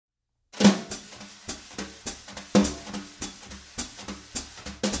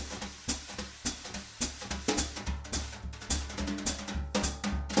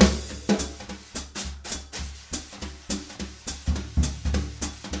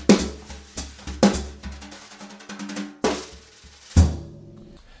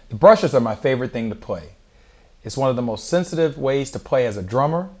brushes are my favorite thing to play. It's one of the most sensitive ways to play as a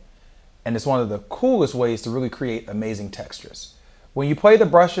drummer, and it's one of the coolest ways to really create amazing textures. When you play the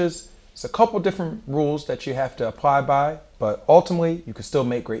brushes, it's a couple different rules that you have to apply by, but ultimately you can still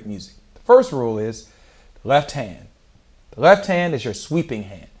make great music. The first rule is left hand. The left hand is your sweeping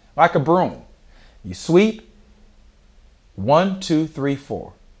hand, like a broom. You sweep 1, 2, 3,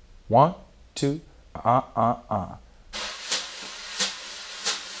 4. 1, 2,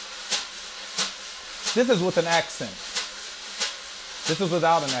 This is with an accent. This is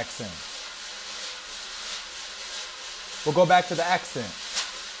without an accent. We'll go back to the accent.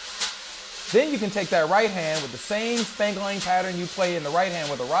 Then you can take that right hand with the same spangling pattern you play in the right hand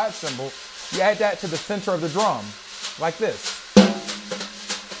with a ride cymbal. You add that to the center of the drum, like this.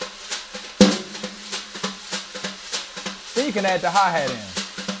 Then you can add the hi-hat in.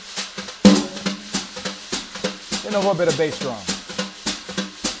 Then a little bit of bass drum.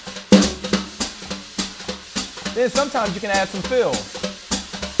 Then sometimes you can add some fills.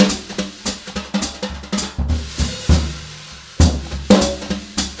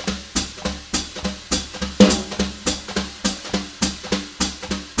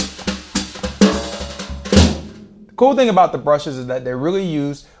 The cool thing about the brushes is that they're really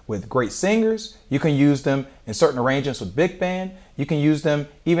used with great singers. You can use them in certain arrangements with big band. You can use them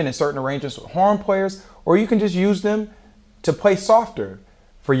even in certain arrangements with horn players, or you can just use them to play softer.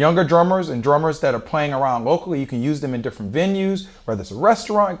 For younger drummers and drummers that are playing around locally, you can use them in different venues, whether it's a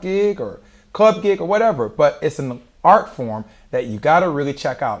restaurant gig or club gig or whatever, but it's an art form that you gotta really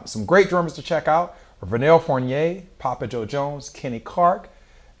check out. Some great drummers to check out are Vernell Fournier, Papa Joe Jones, Kenny Clark,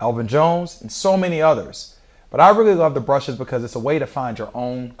 Elvin Jones, and so many others. But I really love the brushes because it's a way to find your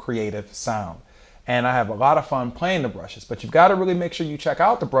own creative sound. And I have a lot of fun playing the brushes, but you've got to really make sure you check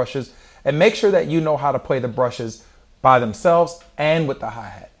out the brushes and make sure that you know how to play the brushes by themselves and with the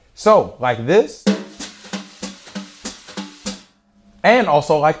hi-hat. So like this, and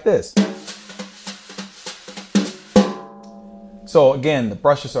also like this. So again, the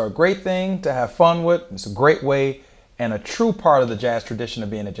brushes are a great thing to have fun with. It's a great way and a true part of the jazz tradition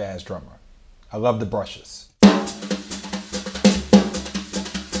of being a jazz drummer. I love the brushes.